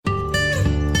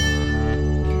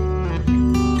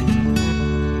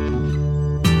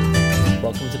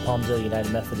Palmdale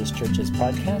United Methodist Church's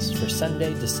podcast for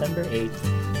Sunday, December 8th,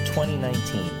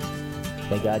 2019.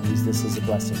 May God use this as a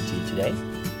blessing to you today.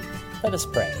 Let us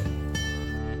pray.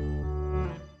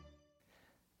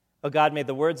 Oh God, may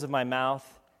the words of my mouth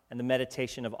and the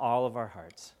meditation of all of our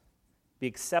hearts be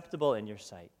acceptable in your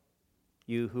sight,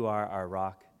 you who are our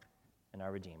rock and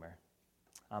our Redeemer.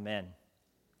 Amen.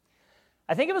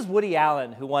 I think it was Woody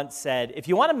Allen who once said, if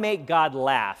you want to make God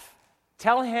laugh,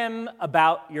 tell him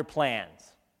about your plans,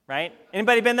 right?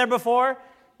 Anybody been there before?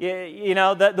 You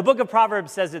know, the book of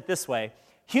Proverbs says it this way.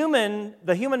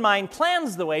 The human mind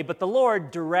plans the way, but the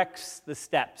Lord directs the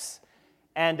steps.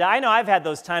 And I know I've had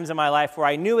those times in my life where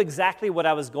I knew exactly what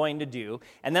I was going to do,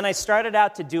 and then I started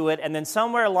out to do it, and then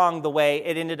somewhere along the way,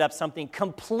 it ended up something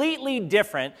completely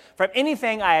different from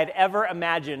anything I had ever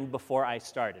imagined before I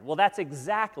started. Well, that's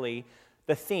exactly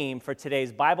the theme for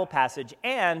today's Bible passage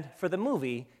and for the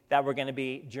movie that we're going to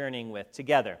be journeying with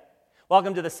together.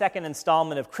 Welcome to the second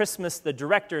installment of Christmas, the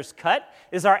Director's Cut.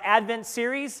 This is our Advent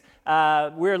series.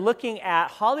 We're looking at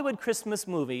Hollywood Christmas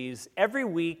movies every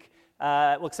week,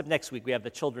 except next week we have the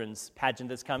children's pageant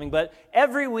that's coming, but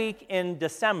every week in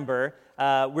December,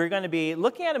 we're going to be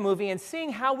looking at a movie and seeing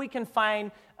how we can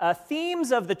find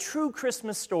themes of the true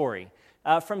Christmas story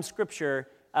from Scripture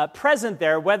present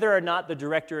there, whether or not the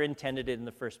director intended it in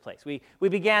the first place. We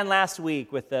began last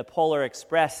week with the Polar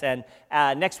Express, and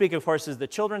next week, of course, is the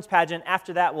children's pageant.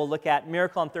 After that, we'll look at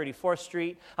Miracle on 34th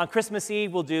Street. On Christmas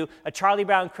Eve, we'll do a Charlie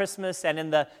Brown Christmas, and in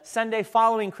the Sunday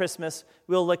following Christmas,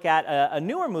 we'll look at a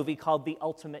newer movie called The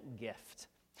Ultimate Gift.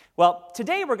 Well,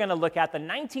 today we're going to look at the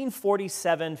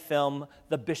 1947 film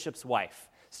The Bishop's Wife,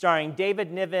 starring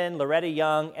David Niven, Loretta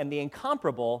Young, and the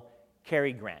incomparable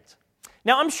Cary Grant.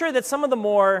 Now, I'm sure that some of the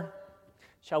more,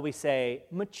 shall we say,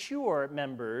 mature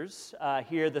members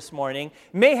here this morning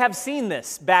may have seen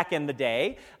this back in the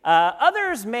day.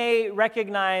 Others may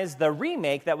recognize the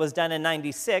remake that was done in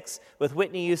 '96 with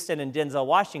Whitney Houston and Denzel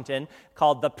Washington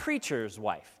called The Preacher's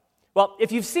Wife. Well,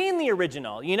 if you've seen the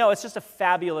original, you know it's just a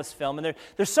fabulous film, and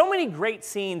there's so many great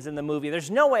scenes in the movie. There's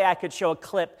no way I could show a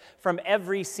clip from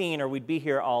every scene or we'd be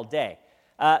here all day.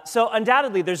 So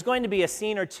undoubtedly, there's going to be a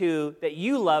scene or two that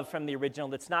you love from the original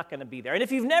that's not going to be there. And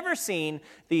if you've never seen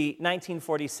the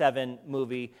 1947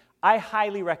 movie, I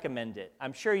highly recommend it.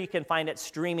 I'm sure you can find it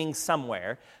streaming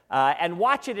somewhere, and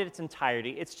watch it in its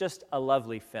entirety. It's just a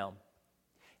lovely film.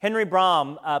 Henry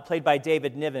Brom, played by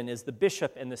David Niven, is the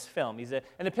bishop in this film. He's an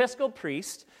Episcopal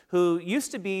priest who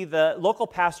used to be the local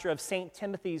pastor of St.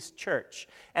 Timothy's Church,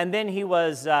 and then he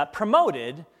was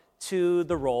promoted to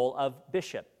the role of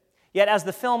bishop. Yet as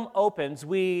the film opens,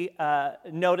 we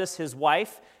notice his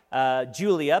wife,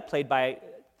 Julia, played by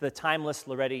the timeless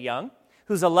Loretta Young,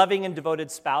 who's a loving and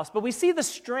devoted spouse. But we see the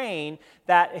strain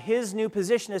that his new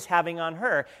position is having on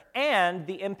her and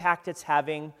the impact it's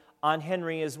having on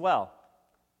Henry as well.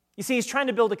 You see, he's trying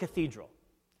to build a cathedral.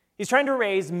 He's trying to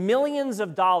raise millions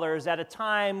of dollars at a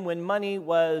time when money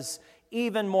was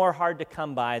even more hard to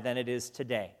come by than it is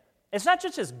today. It's not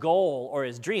just his goal or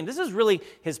his dream. This is really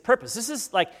his purpose. This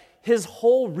is like his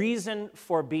whole reason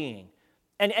for being.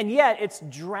 And yet, it's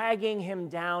dragging him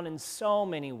down in so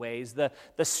many ways. The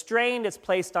strain that's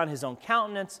placed on his own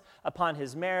countenance, upon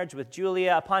his marriage with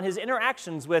Julia, upon his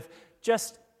interactions with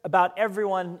just about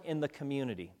everyone in the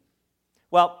community.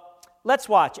 Well, let's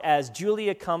watch as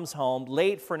Julia comes home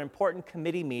late for an important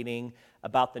committee meeting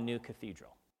about the new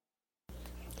cathedral.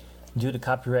 Due to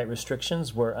copyright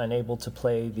restrictions, we're unable to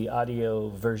play the audio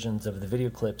versions of the video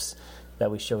clips that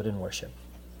we showed in worship.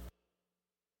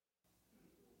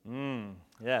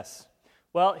 Yes.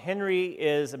 Well, Henry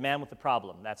is a man with a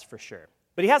problem, that's for sure.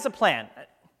 But he has a plan.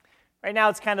 Right now,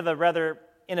 it's kind of a rather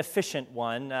inefficient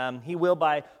one. He will,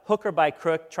 by hook or by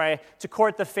crook, try to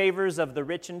court the favors of the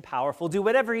rich and powerful, do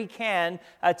whatever he can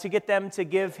to get them to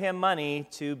give him money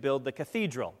to build the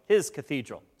cathedral,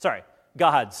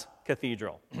 God's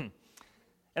cathedral.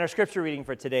 In our scripture reading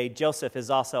for today, Joseph is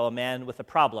also a man with a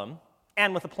problem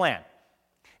and with a plan.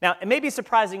 Now, it may be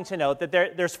surprising to note that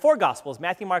there's 4 Gospels,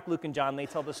 Matthew, Mark, Luke, and John. They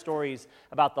tell the stories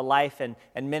about the life and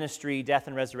ministry, death,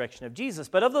 and resurrection of Jesus.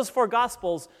 But of those 4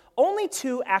 Gospels, only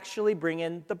 2 actually bring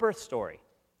in the birth story,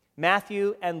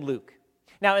 Matthew and Luke.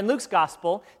 Now, in Luke's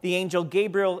Gospel, the angel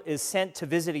Gabriel is sent to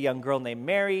visit a young girl named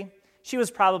Mary. She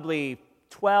was probably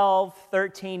 12,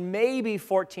 13, maybe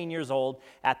 14 years old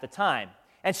at the time.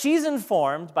 And she's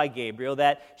informed by Gabriel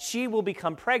that she will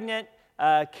become pregnant,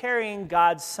 carrying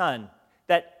God's son,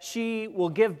 that she will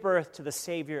give birth to the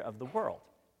Savior of the world.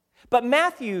 But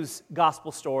Matthew's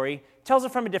gospel story tells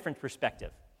it from a different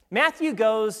perspective. Matthew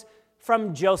goes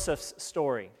from Joseph's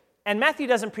story. And Matthew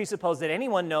doesn't presuppose that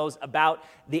anyone knows about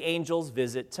the angel's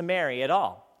visit to Mary at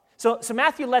all. So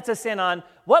Matthew lets us in on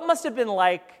what must have been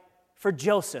like for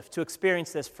Joseph to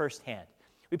experience this firsthand.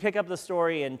 We pick up the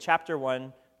story in chapter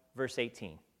 1, verse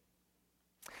 18.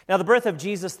 Now, the birth of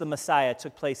Jesus the Messiah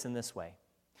took place in this way.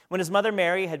 When his mother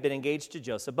Mary had been engaged to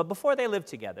Joseph, but before they lived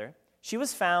together, she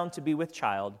was found to be with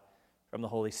child from the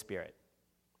Holy Spirit.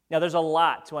 Now, there's a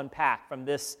lot to unpack from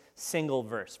this single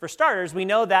verse. For starters, we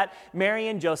know that Mary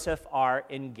and Joseph are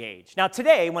engaged. Now,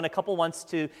 today, when a couple wants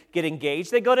to get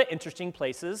engaged, they go to interesting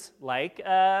places like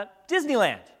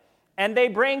Disneyland. And they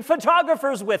bring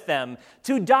photographers with them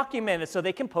to document it so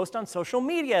they can post on social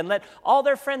media and let all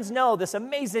their friends know this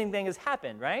amazing thing has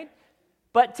happened, right?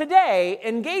 But today,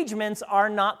 engagements are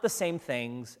not the same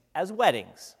things as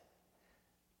weddings.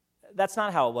 That's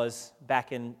not how it was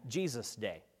back in Jesus'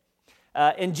 day.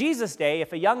 In Jesus' day,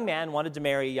 if a young man wanted to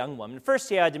marry a young woman, first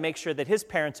he had to make sure that his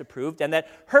parents approved and that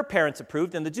her parents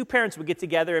approved, and the two parents would get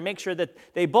together and make sure that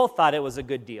they both thought it was a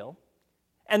good deal.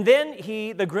 And then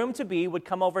the groom-to-be, would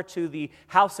come over to the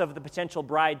house of the potential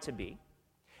bride-to-be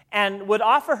and would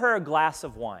offer her a glass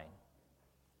of wine.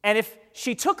 And if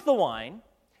she took the wine,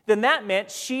 then that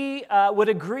meant she would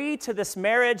agree to this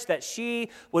marriage, that she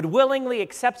would willingly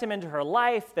accept him into her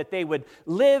life, that they would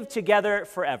live together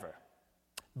forever.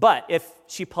 But if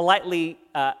she politely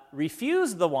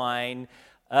refused the wine,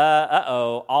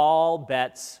 all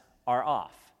bets are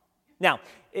off. Now,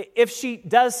 if she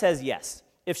says yes,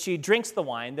 if she drinks the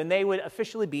wine, then they would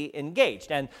officially be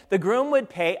engaged. And the groom would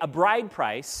pay a bride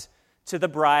price to the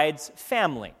bride's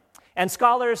family. And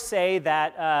scholars say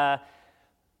that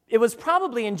it was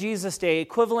probably in Jesus' day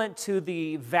equivalent to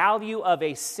the value of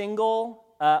a single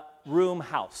room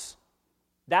house.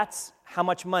 That's how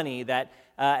much money that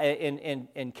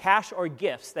in cash or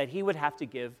gifts that he would have to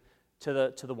give to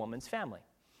the woman's family.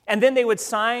 And then they would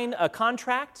sign a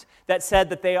contract that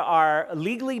said that they are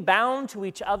legally bound to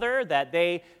each other, that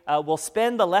they will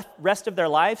spend the rest of their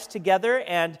lives together,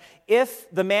 and if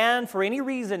the man, for any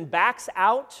reason, backs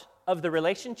out of the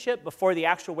relationship before the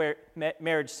actual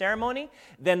marriage ceremony,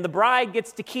 then the bride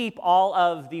gets to keep all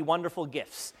of the wonderful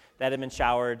gifts that have been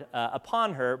showered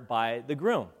upon her by the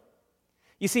groom.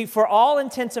 You see, for all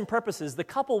intents and purposes, the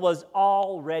couple was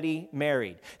already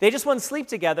married. They just wouldn't sleep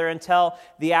together until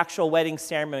the actual wedding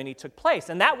ceremony took place.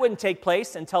 And that wouldn't take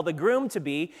place until the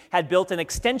groom-to-be had built an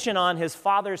extension on his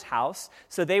father's house,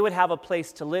 so they would have a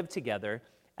place to live together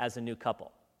as a new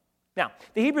couple. Now,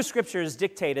 the Hebrew Scriptures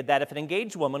dictated that if an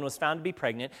engaged woman was found to be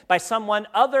pregnant by someone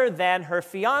other than her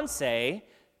fiancé,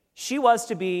 she was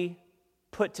to be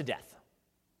put to death.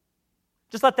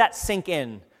 Just let that sink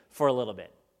in for a little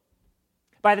bit.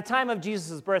 By the time of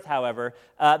Jesus' birth, however,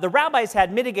 the rabbis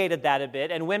had mitigated that a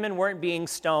bit, and women weren't being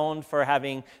stoned for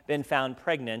having been found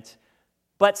pregnant.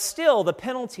 But still, the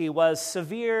penalty was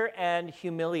severe and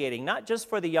humiliating, not just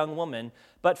for the young woman,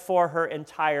 but for her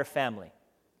entire family.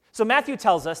 So Matthew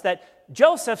tells us that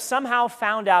Joseph somehow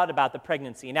found out about the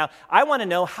pregnancy. Now, I want to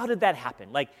know, how did that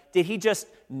happen? Like, did he just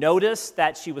notice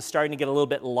that she was starting to get a little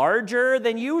bit larger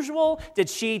than usual? Did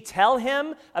she tell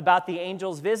him about the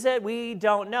angel's visit? We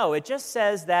don't know. It just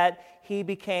says that he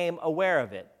became aware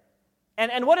of it.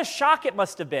 And what a shock it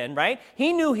must have been, right?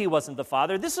 He knew he wasn't the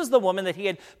father. This was the woman that he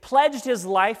had pledged his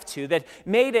life to, that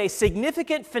made a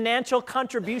significant financial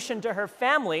contribution to her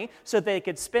family so they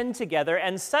could spend together,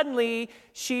 and suddenly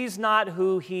she's not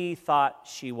who he thought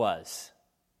she was.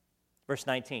 Verse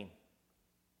 19.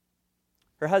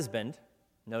 Her husband,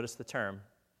 notice the term,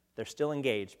 they're still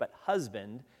engaged, but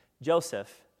husband,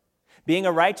 Joseph, being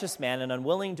a righteous man and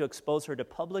unwilling to expose her to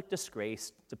public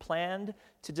disgrace, planned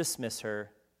to dismiss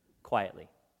her quietly.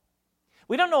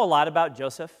 We don't know a lot about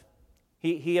Joseph.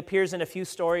 He appears in a few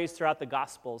stories throughout the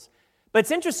Gospels. But it's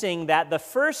interesting that the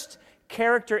first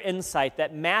character insight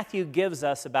that Matthew gives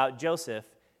us about Joseph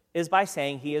is by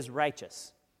saying he is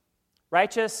righteous.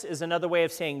 Righteous is another way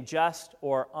of saying just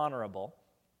or honorable.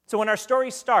 So when our story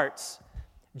starts,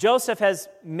 Joseph has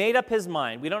made up his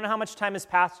mind. We don't know how much time has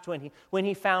passed when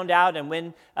he found out and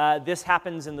when this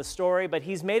happens in the story, but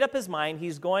he's made up his mind.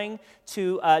 He's going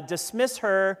to dismiss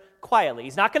her quietly.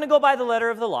 He's not going to go by the letter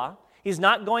of the law. He's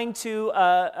not going to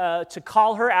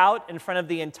call her out in front of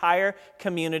the entire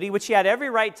community, which he had every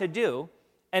right to do.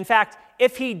 In fact,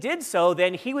 if he did so,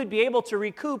 then he would be able to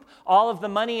recoup all of the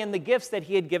money and the gifts that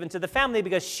he had given to the family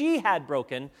because she had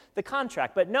broken the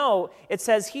contract. But no, it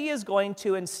says he is going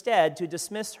to instead to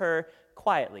dismiss her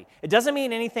quietly. It doesn't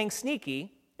mean anything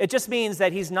sneaky. It just means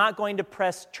that he's not going to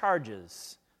press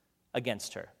charges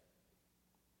against her.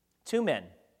 Two men,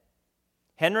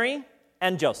 Henry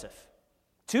and Joseph.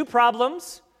 Two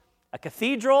problems, a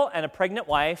cathedral and a pregnant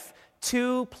wife,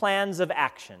 two plans of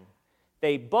action.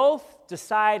 They both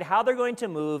decide how they're going to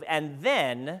move, and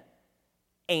then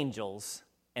angels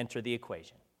enter the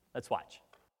equation. Let's watch.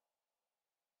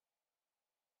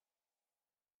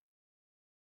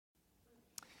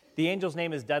 The angel's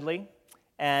name is Dudley,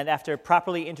 and after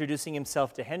properly introducing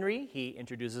himself to Henry, he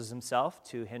introduces himself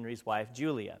to Henry's wife,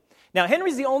 Julia. Now,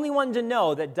 Henry's the only one to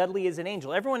know that Dudley is an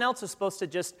angel. Everyone else is supposed to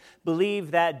just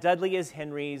believe that Dudley is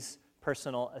Henry's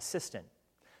personal assistant.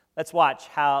 Let's watch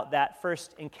how that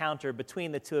first encounter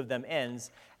between the two of them ends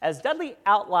as Dudley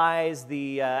outlines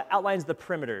the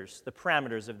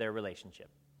parameters of their relationship.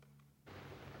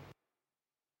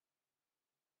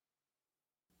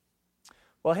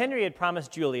 Well, Henry had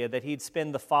promised Julia that he'd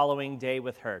spend the following day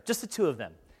with her, just the two of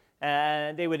them.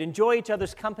 And they would enjoy each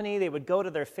other's company, they would go to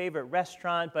their favorite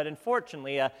restaurant, but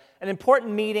unfortunately, an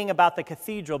important meeting about the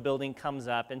cathedral building comes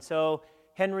up, and so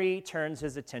Henry turns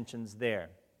his attentions there.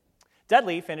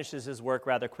 Dudley finishes his work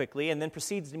rather quickly and then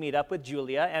proceeds to meet up with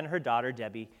Julia and her daughter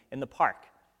Debbie in the park.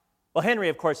 Well, Henry,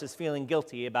 of course, is feeling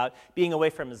guilty about being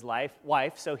away from his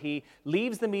wife, so he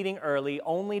leaves the meeting early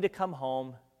only to come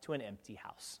home to an empty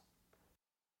house.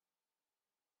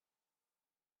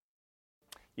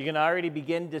 You can already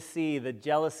begin to see the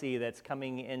jealousy that's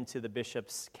coming into the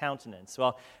bishop's countenance.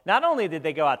 Well, not only did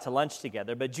they go out to lunch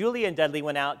together, but Julia and Dudley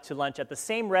went out to lunch at the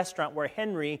same restaurant where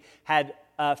Henry had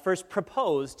first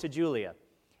proposed to Julia.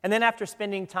 And then after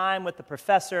spending time with the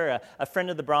professor, a friend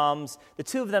of the Brahms, the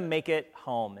two of them make it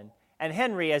home. And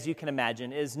Henry, as you can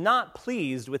imagine, is not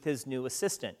pleased with his new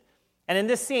assistant. And in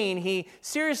this scene, he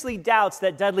seriously doubts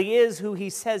that Dudley is who he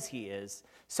says he is.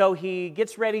 So he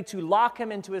gets ready to lock him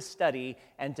into his study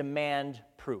and demand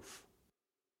proof.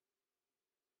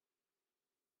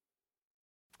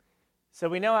 So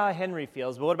we know how Henry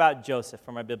feels, but what about Joseph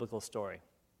from our biblical story?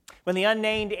 When the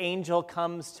unnamed angel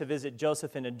comes to visit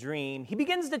Joseph in a dream, he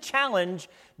begins to challenge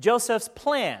Joseph's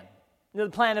plan, the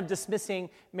plan of dismissing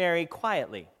Mary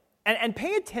quietly. And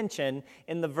pay attention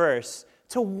in the verse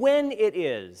to when it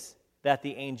is that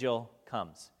the angel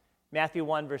comes. Matthew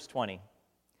 1, verse 20.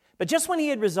 But just when he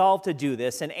had resolved to do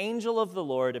this, an angel of the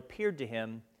Lord appeared to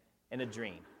him in a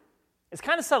dream. It's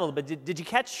kind of subtle, but did you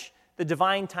catch the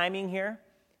divine timing here?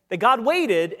 That God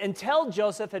waited until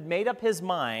Joseph had made up his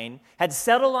mind, had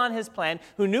settled on his plan,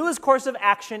 who knew his course of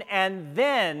action, and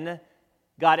then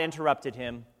God interrupted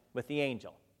him with the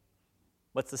angel.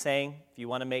 What's the saying? If you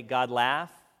want to make God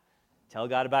laugh, tell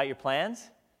God about your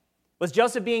plans. Was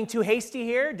Joseph being too hasty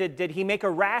here? Did he make a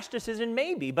rash decision?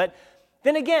 Maybe, but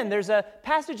then again, there's a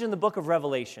passage in the book of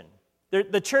Revelation.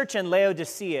 The church in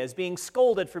Laodicea is being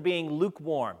scolded for being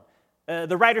lukewarm.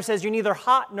 The writer says, you're neither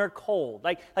hot nor cold.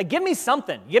 Like, give me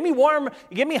something. Give me warm,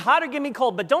 give me hot or give me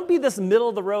cold, but don't be this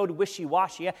middle-of-the-road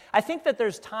wishy-washy. I think that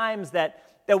there's times that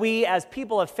we, as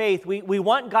people of faith, we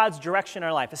want God's direction in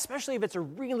our life, especially if it's a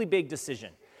really big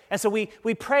decision. And so we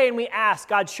pray and we ask,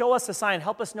 God, show us a sign,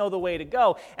 help us know the way to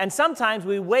go. And sometimes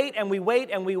we wait and we wait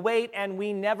and we wait and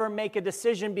we never make a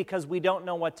decision because we don't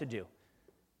know what to do.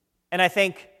 And I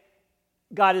think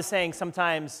God is saying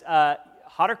sometimes,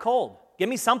 hot or cold, give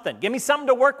me something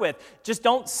to work with. Just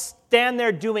don't stand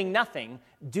there doing nothing,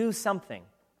 do something.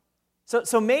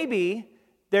 So maybe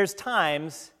there's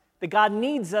times that God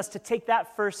needs us to take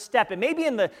that first step. It may be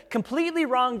in the completely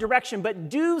wrong direction, but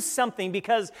do something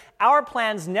because our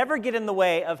plans never get in the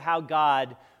way of how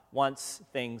God wants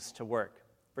things to work.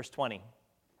 Verse 20.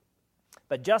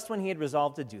 But just when he had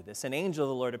resolved to do this, an angel of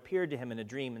the Lord appeared to him in a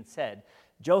dream and said,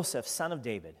 Joseph, son of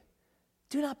David,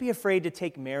 do not be afraid to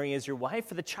take Mary as your wife,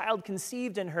 for the child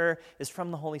conceived in her is from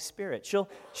the Holy Spirit.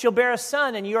 She'll bear a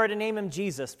son, and you are to name him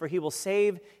Jesus, for he will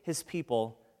save his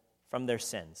people from their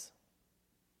sins.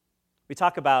 We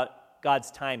talk about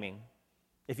God's timing.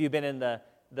 If you've been in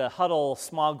the huddle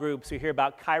small groups, you hear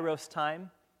about Kairos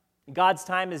time. God's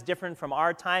time is different from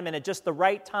our time, and at just the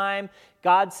right time,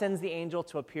 God sends the angel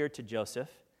to appear to Joseph.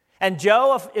 And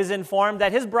Joe is informed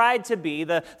that his bride-to-be,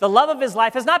 the love of his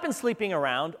life, has not been sleeping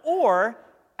around, or,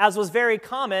 as was very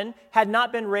common, had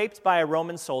not been raped by a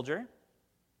Roman soldier.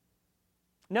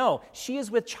 No, she is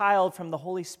with child from the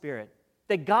Holy Spirit.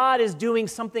 That God is doing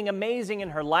something amazing in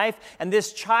her life, and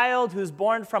this child who's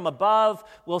born from above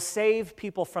will save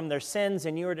people from their sins,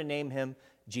 and you are to name him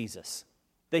Jesus.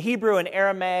 The Hebrew and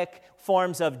Aramaic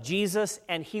forms of Jesus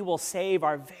and he will save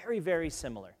are very, very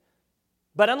similar.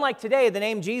 But unlike today, the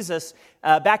name Jesus,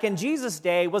 back in Jesus'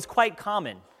 day, was quite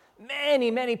common.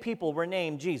 Many, many people were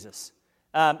named Jesus.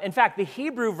 In fact, the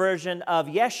Hebrew version of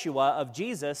Yeshua, of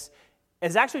Jesus,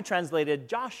 is actually translated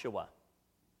Joshua.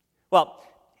 Well,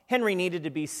 Henry needed to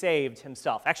be saved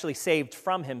himself, actually saved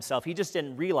from himself. He just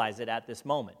didn't realize it at this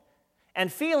moment.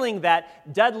 And feeling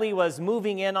that Dudley was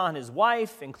moving in on his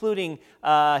wife, including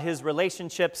his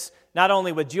relationships not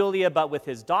only with Julia, but with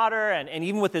his daughter and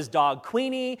even with his dog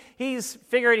Queenie, he's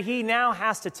figured he now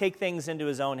has to take things into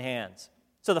his own hands.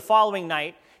 So the following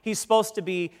night, he's supposed to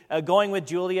be going with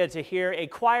Julia to hear a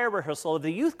choir rehearsal of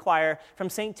the youth choir from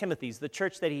St. Timothy's, the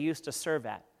church that he used to serve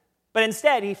at. But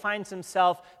instead, he finds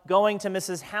himself going to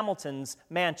Mrs. Hamilton's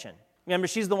mansion. Remember,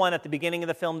 she's the one at the beginning of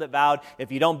the film that vowed,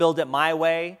 if you don't build it my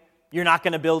way, you're not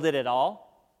going to build it at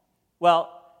all.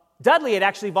 Well, Dudley had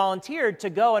actually volunteered to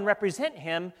go and represent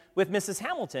him with Mrs.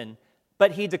 Hamilton,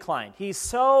 but he declined. He's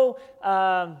so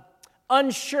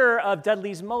unsure of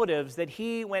Dudley's motives that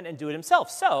he went and do it himself.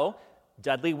 So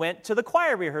Dudley went to the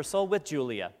choir rehearsal with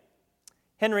Julia.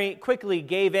 Henry quickly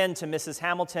gave in to Mrs.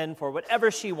 Hamilton for whatever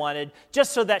she wanted,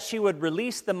 just so that she would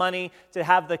release the money to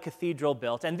have the cathedral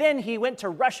built. And then he went to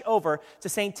rush over to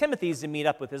St. Timothy's to meet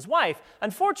up with his wife.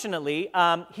 Unfortunately,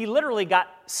 he literally got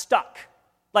stuck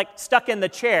in the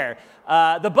chair.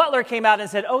 The butler came out and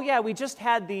said, "Oh yeah, we just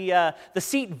had the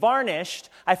seat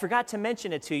varnished. I forgot to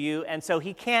mention it to you." And so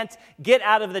he can't get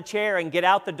out of the chair and get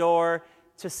out the door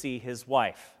to see his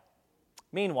wife.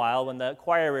 Meanwhile, when the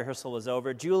choir rehearsal was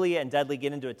over, Julia and Dudley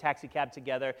get into a taxi cab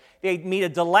together. They meet a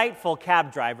delightful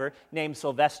cab driver named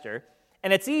Sylvester,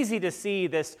 and it's easy to see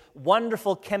this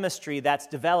wonderful chemistry that's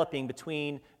developing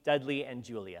between Dudley and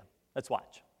Julia. Let's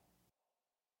watch.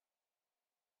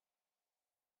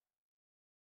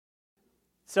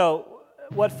 So,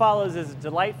 what follows is a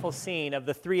delightful scene of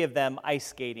the three of them ice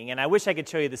skating. And I wish I could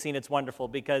show you the scene. It's wonderful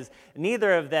because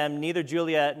neither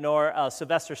Julia nor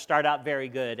Sylvester start out very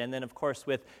good. And then, of course,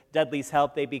 with Dudley's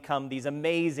help, they become these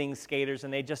amazing skaters,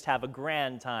 and they just have a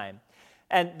grand time.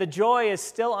 And the joy is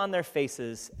still on their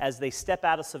faces as they step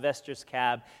out of Sylvester's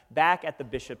cab back at the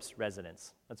bishop's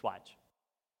residence. Let's watch.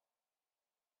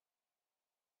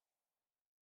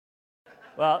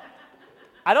 Well,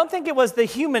 I don't think it was the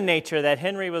human nature that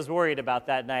Henry was worried about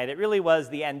that night. It really was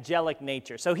the angelic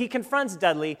nature. So he confronts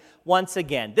Dudley once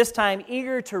again, this time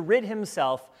eager to rid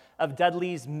himself of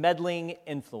Dudley's meddling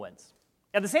influence.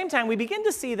 At the same time, we begin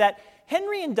to see that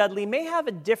Henry and Dudley may have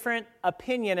a different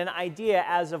opinion and idea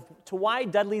as to why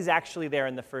Dudley's actually there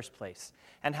in the first place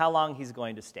and how long he's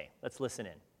going to stay. Let's listen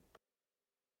in.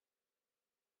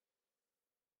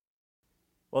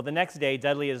 Well, the next day,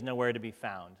 Dudley is nowhere to be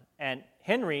found. And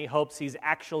Henry hopes he's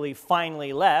actually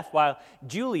finally left, while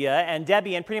Julia and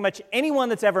Debbie and pretty much anyone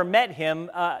that's ever met him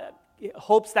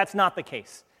hopes that's not the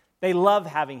case. They love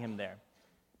having him there.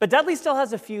 But Dudley still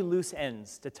has a few loose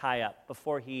ends to tie up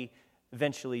before he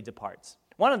eventually departs.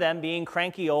 One of them being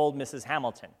cranky old Mrs.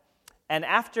 Hamilton. And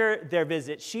after their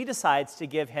visit, she decides to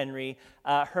give Henry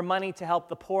her money to help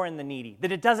the poor and the needy,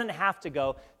 that it doesn't have to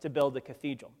go to build a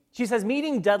cathedral. She says,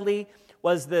 "Meeting Dudley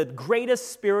was the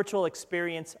greatest spiritual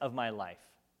experience of my life."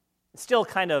 Still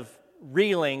kind of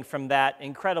reeling from that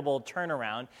incredible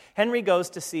turnaround, Henry goes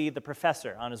to see the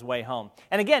professor on his way home.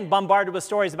 And again, bombarded with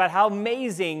stories about how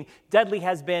amazing Dudley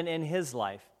has been in his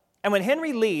life. And when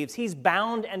Henry leaves, he's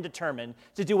bound and determined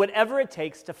to do whatever it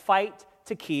takes to fight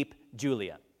to keep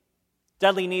Julia.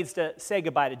 Dudley needs to say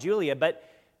goodbye to Julia, but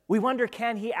we wonder,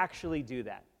 can he actually do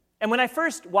that? And when I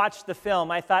first watched the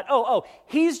film, I thought,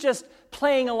 he's just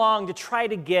playing along to try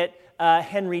to get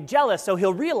Henry jealous so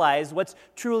he'll realize what's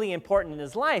truly important in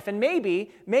his life. And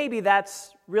maybe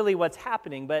that's really what's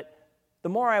happening. But the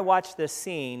more I watch this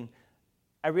scene,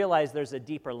 I realize there's a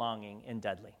deeper longing in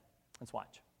Dudley. Let's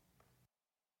watch.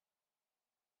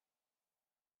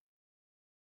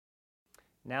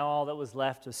 Now all that was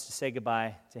left was to say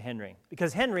goodbye to Henry,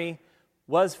 because Henry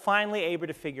was finally able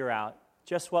to figure out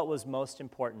just what was most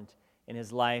important in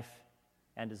his life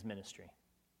and his ministry.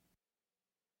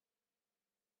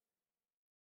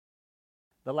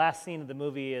 The last scene of the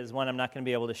movie is one I'm not going to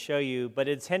be able to show you, but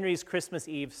it's Henry's Christmas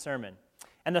Eve sermon.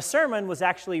 And the sermon was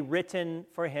actually written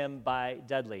for him by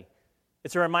Dudley.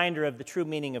 It's a reminder of the true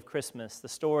meaning of Christmas, the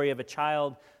story of a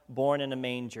child born in a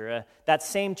manger, that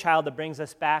same child that brings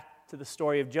us back to the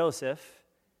story of Joseph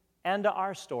and to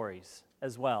our stories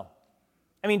as well.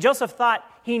 I mean, Joseph thought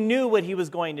he knew what he was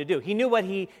going to do. He knew what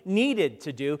he needed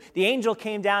to do. The angel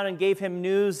came down and gave him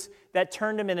news that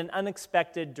turned him in an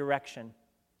unexpected direction.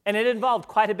 And it involved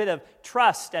quite a bit of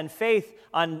trust and faith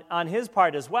on his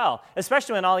part as well,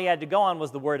 especially when all he had to go on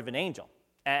was the word of an angel.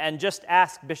 And just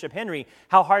ask Bishop Henry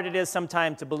how hard it is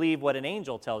sometimes to believe what an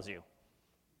angel tells you.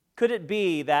 Could it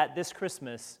be that this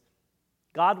Christmas,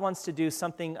 God wants to do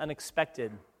something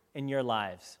unexpected in your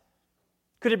lives?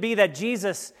 Could it be that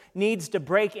Jesus needs to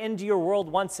break into your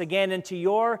world once again, into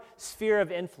your sphere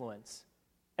of influence?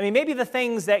 I mean, maybe the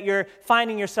things that you're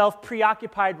finding yourself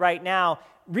preoccupied right now,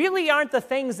 really aren't the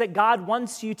things that God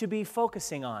wants you to be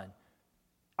focusing on?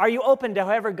 Are you open to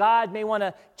however God may want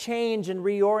to change and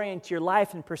reorient your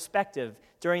life and perspective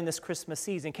during this Christmas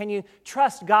season? Can you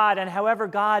trust God and however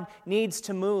God needs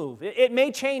to move? It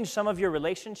may change some of your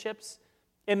relationships.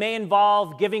 It may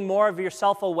involve giving more of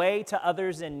yourself away to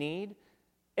others in need.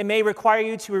 It may require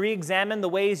you to re-examine the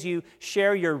ways you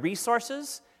share your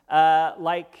resources,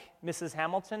 like Mrs.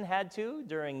 Hamilton had to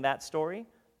during that story.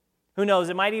 Who knows,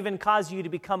 it might even cause you to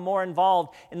become more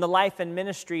involved in the life and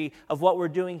ministry of what we're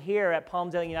doing here at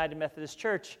Palmdale United Methodist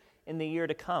Church in the year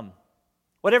to come.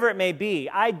 Whatever it may be,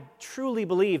 I truly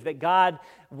believe that God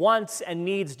wants and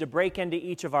needs to break into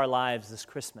each of our lives this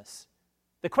Christmas.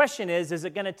 The question is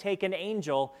it going to take an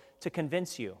angel to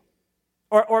convince you?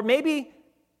 Or maybe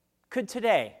could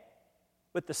today,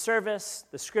 with the service,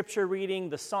 the scripture reading,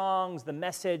 the songs, the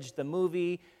message, the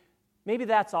movie, maybe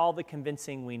that's all the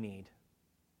convincing we need.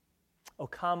 O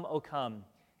come,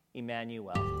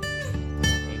 Emmanuel.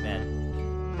 Amen.